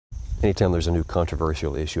Anytime there's a new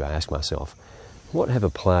controversial issue, I ask myself, what have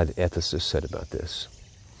applied ethicists said about this?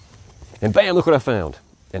 And bam, look what I found.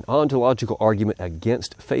 An ontological argument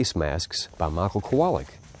against face masks by Michael Kowalik.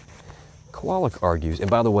 Kowalik argues, and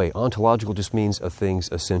by the way, ontological just means a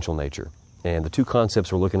thing's essential nature. And the two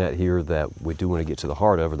concepts we're looking at here that we do want to get to the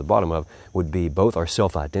heart of, or the bottom of, would be both our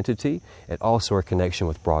self-identity and also our connection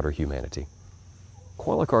with broader humanity.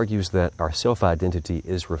 Kowalik argues that our self-identity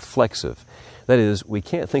is reflexive. That is, we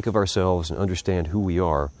can't think of ourselves and understand who we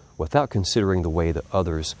are without considering the way that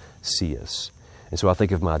others see us. And so I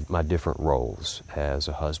think of my different roles as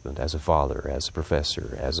a husband, as a father, as a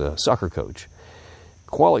professor, as a soccer coach.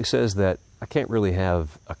 Kowalik says that I can't really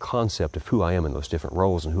have a concept of who I am in those different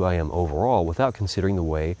roles and who I am overall without considering the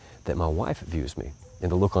way that my wife views me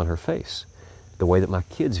and the look on her face, the way that my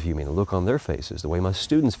kids view me and the look on their faces, the way my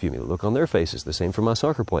students view me, the look on their faces, the same for my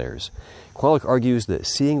soccer players. Kowalik argues that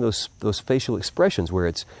seeing those facial expressions,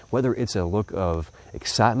 whether it's a look of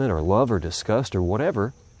excitement or love or disgust or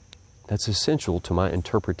whatever, that's essential to my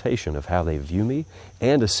interpretation of how they view me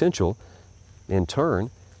and essential, in turn,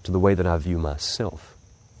 to the way that I view myself.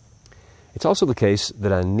 It's also the case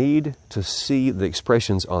that I need to see the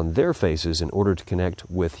expressions on their faces in order to connect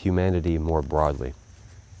with humanity more broadly.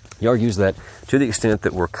 He argues that to the extent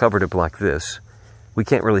that we're covered up like this, we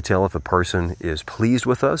can't really tell if a person is pleased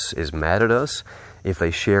with us, is mad at us, if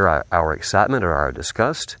they share our excitement or our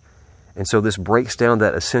disgust. And so this breaks down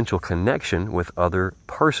that essential connection with other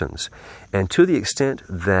persons. And to the extent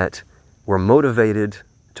that we're motivated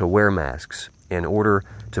to wear masks in order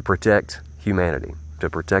to protect humanity, to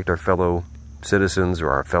protect our fellow citizens or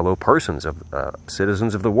our fellow persons,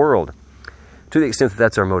 citizens of the world, to the extent that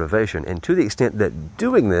that's our motivation, and to the extent that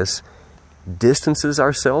doing this distances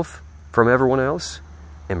ourselves from everyone else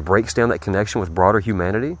and breaks down that connection with broader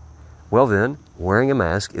humanity, well then, wearing a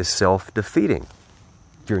mask is self-defeating.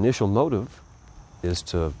 If your initial motive is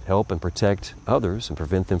to help and protect others and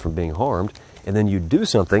prevent them from being harmed, and then you do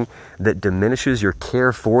something that diminishes your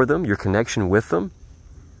care for them, your connection with them,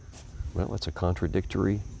 well, that's a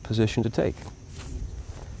contradictory position to take.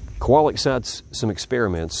 Kowalik cites some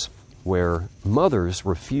experiments where mothers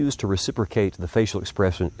refuse to reciprocate the facial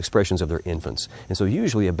expressions of their infants. And so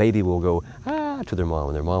usually a baby will go, ah, to their mom,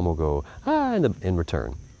 and their mom will go, ah, in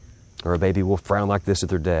return. Or a baby will frown like this at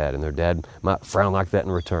their dad, and their dad might frown like that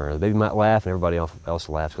in return. Or the baby might laugh, and everybody else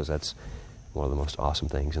laughs, because that's one of the most awesome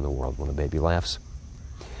things in the world, when a baby laughs.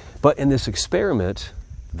 But in this experiment,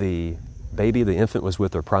 the baby, the infant, was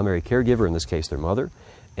with their primary caregiver, in this case their mother,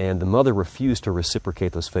 and the mother refused to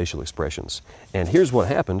reciprocate those facial expressions. And here's what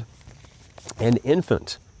happened. An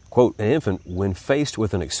infant, quote, an infant, when faced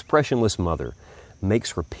with an expressionless mother,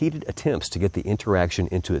 makes repeated attempts to get the interaction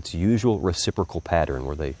into its usual reciprocal pattern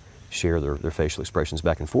where they share their facial expressions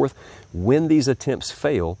back and forth. When these attempts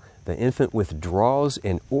fail, the infant withdraws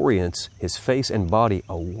and orients his face and body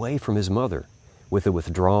away from his mother with a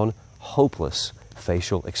withdrawn, hopeless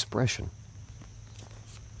facial expression.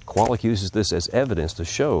 Kowalik uses this as evidence to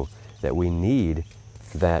show that we need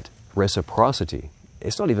that reciprocity.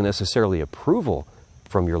 It's not even necessarily approval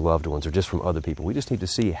from your loved ones or just from other people. We just need to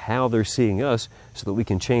see how they're seeing us so that we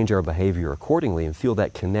can change our behavior accordingly and feel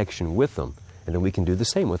that connection with them. And then we can do the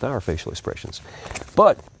same with our facial expressions.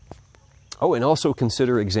 But, and also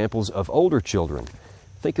consider examples of older children.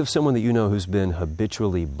 Think of someone that you know who's been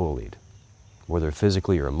habitually bullied, whether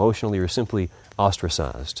physically or emotionally or simply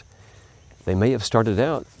ostracized. They may have started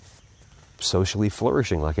out socially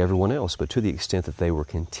flourishing like everyone else, but to the extent that they were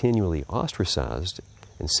continually ostracized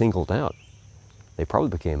and singled out, they probably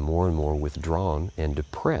became more and more withdrawn and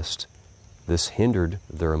depressed. This hindered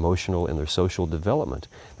their emotional and their social development.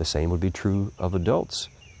 The same would be true of adults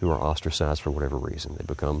who are ostracized for whatever reason. They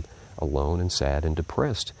become alone and sad and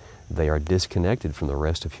depressed. They are disconnected from the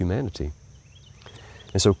rest of humanity.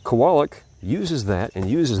 And so Kowalik uses that and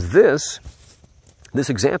uses this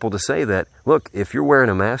example to say that, look, if you're wearing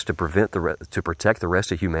a mask to protect the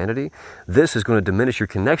rest of humanity, this is going to diminish your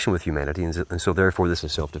connection with humanity, and so therefore this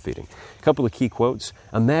is self-defeating. A couple of key quotes.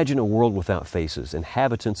 Imagine a world without faces.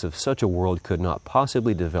 Inhabitants of such a world could not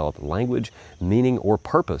possibly develop language, meaning, or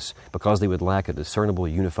purpose because they would lack a discernible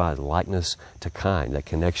unified likeness to kind, that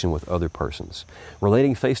connection with other persons.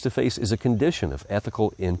 Relating face-to-face is a condition of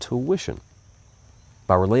ethical intuition.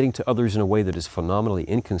 By relating to others in a way that is phenomenally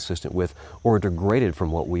inconsistent with or degraded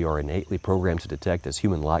from what we are innately programmed to detect as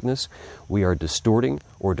human likeness, we are distorting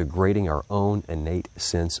or degrading our own innate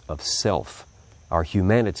sense of self, our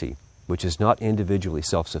humanity, which is not individually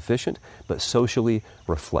self-sufficient, but socially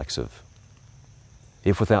reflexive.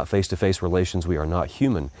 If without face-to-face relations we are not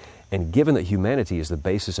human, and given that humanity is the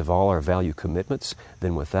basis of all our value commitments,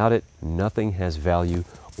 then without it, nothing has value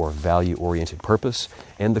or value-oriented purpose.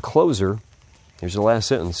 And the closer, here's the last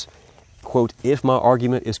sentence, quote, if my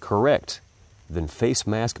argument is correct, then face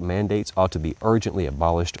mask mandates ought to be urgently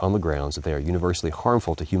abolished on the grounds that they are universally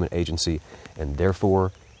harmful to human agency and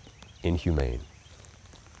therefore inhumane.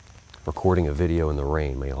 Recording a video in the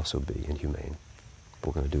rain may also be inhumane.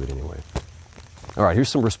 We're going to do it anyway. All right, here's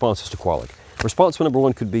some responses to Kowalik. Response number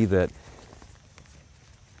one could be that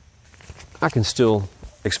I can still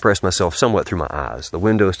express myself somewhat through my eyes, the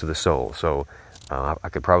windows to the soul. So I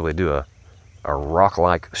could probably do a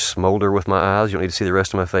rock-like smolder with my eyes. You don't need to see the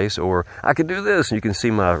rest of my face. Or I could do this, and you can see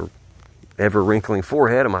my ever-wrinkling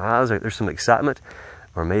forehead and my eyes. There's some excitement.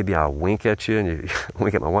 Or maybe I wink at you, and you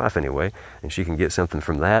wink at my wife anyway, and she can get something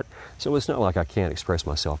from that. So it's not like I can't express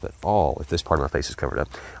myself at all if this part of my face is covered up.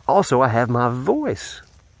 Also, I have my voice.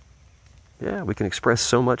 Yeah, we can express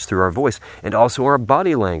so much through our voice. And also our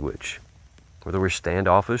body language. Whether we're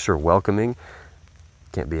standoffish or welcoming.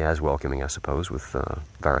 Can't be as welcoming, I suppose, with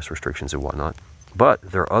virus restrictions and whatnot. But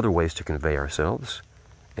there are other ways to convey ourselves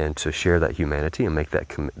and to share that humanity and make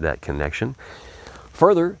that connection.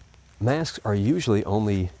 Further, masks are usually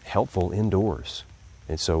only helpful indoors.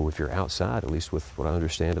 And so if you're outside, at least with what I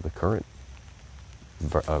understand of the current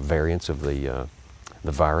variants of the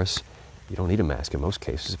virus, you don't need a mask in most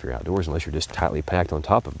cases if you're outdoors, unless you're just tightly packed on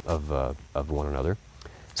top of one another.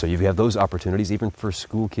 So you have those opportunities, even for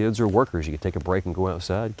school kids or workers. You can take a break and go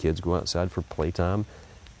outside. Kids go outside for playtime,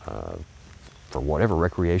 for whatever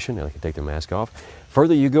recreation, and they can take their mask off.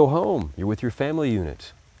 Further, you go home. You're with your family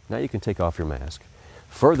unit. Now you can take off your mask.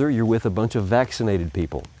 Further, you're with a bunch of vaccinated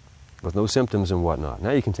people with no symptoms and whatnot.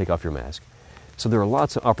 Now you can take off your mask. So there are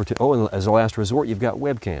lots of opportunities. Oh, and as a last resort, you've got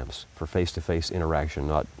webcams for face-to-face interaction,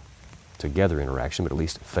 not together interaction, but at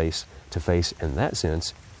least face-to-face in that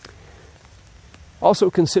sense.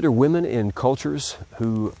 Also consider women in cultures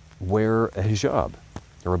who wear a hijab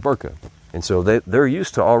or a burqa. And so they're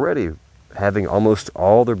used to already having almost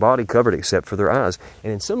all their body covered except for their eyes.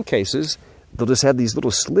 And in some cases, they'll just have these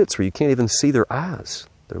little slits where you can't even see their eyes.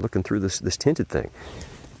 They're looking through this tinted thing.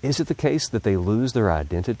 Is it the case that they lose their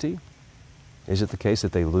identity? Is it the case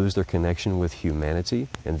that they lose their connection with humanity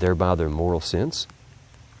and thereby their moral sense?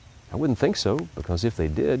 I wouldn't think so, because if they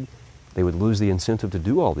did, they would lose the incentive to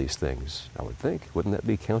do all these things, I would think. Wouldn't that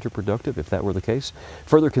be counterproductive if that were the case?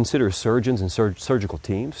 Further, consider surgeons and surgical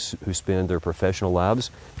teams who spend their professional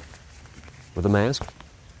lives with a mask.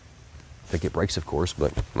 They get breaks, of course,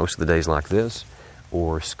 but most of the days like this.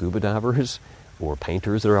 Or scuba divers, or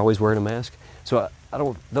painters that are always wearing a mask. So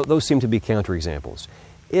those seem to be counterexamples.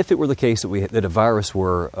 If it were the case that a virus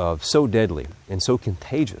were so deadly and so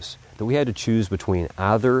contagious that we had to choose between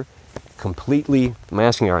either completely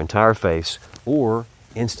masking our entire face or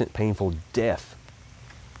instant painful death,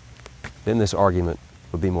 then this argument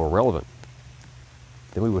would be more relevant.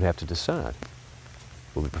 Then we would have to decide.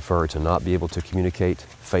 Would we prefer to not be able to communicate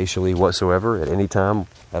facially whatsoever at any time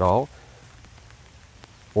at all?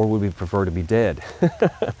 Or would we prefer to be dead?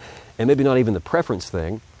 And maybe not even the preference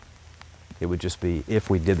thing. It would just be, if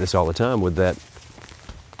we did this all the time, would that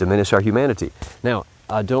diminish our humanity? Now,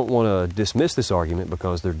 I don't want to dismiss this argument,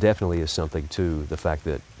 because there definitely is something to the fact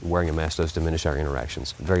that wearing a mask does diminish our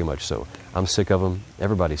interactions, very much so. I'm sick of them.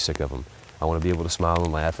 Everybody's sick of them. I want to be able to smile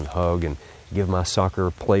and laugh and hug and give my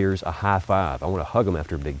soccer players a high five. I want to hug them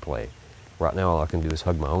after a big play. Right now, all I can do is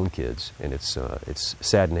hug my own kids, and it's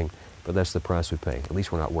saddening, but that's the price we pay. At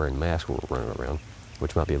least we're not wearing masks when we're running around,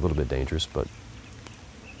 which might be a little bit dangerous, but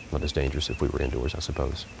not as dangerous if we were indoors, I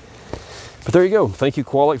suppose. But there you go. Thank you,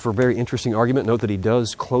 Kowalik, for a very interesting argument. Note that he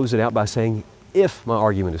does close it out by saying, if my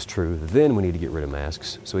argument is true, then we need to get rid of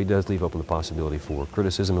masks. So he does leave open the possibility for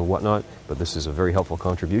criticism and whatnot, but this is a very helpful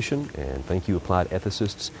contribution, and thank you, applied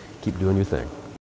ethicists. Keep doing your thing.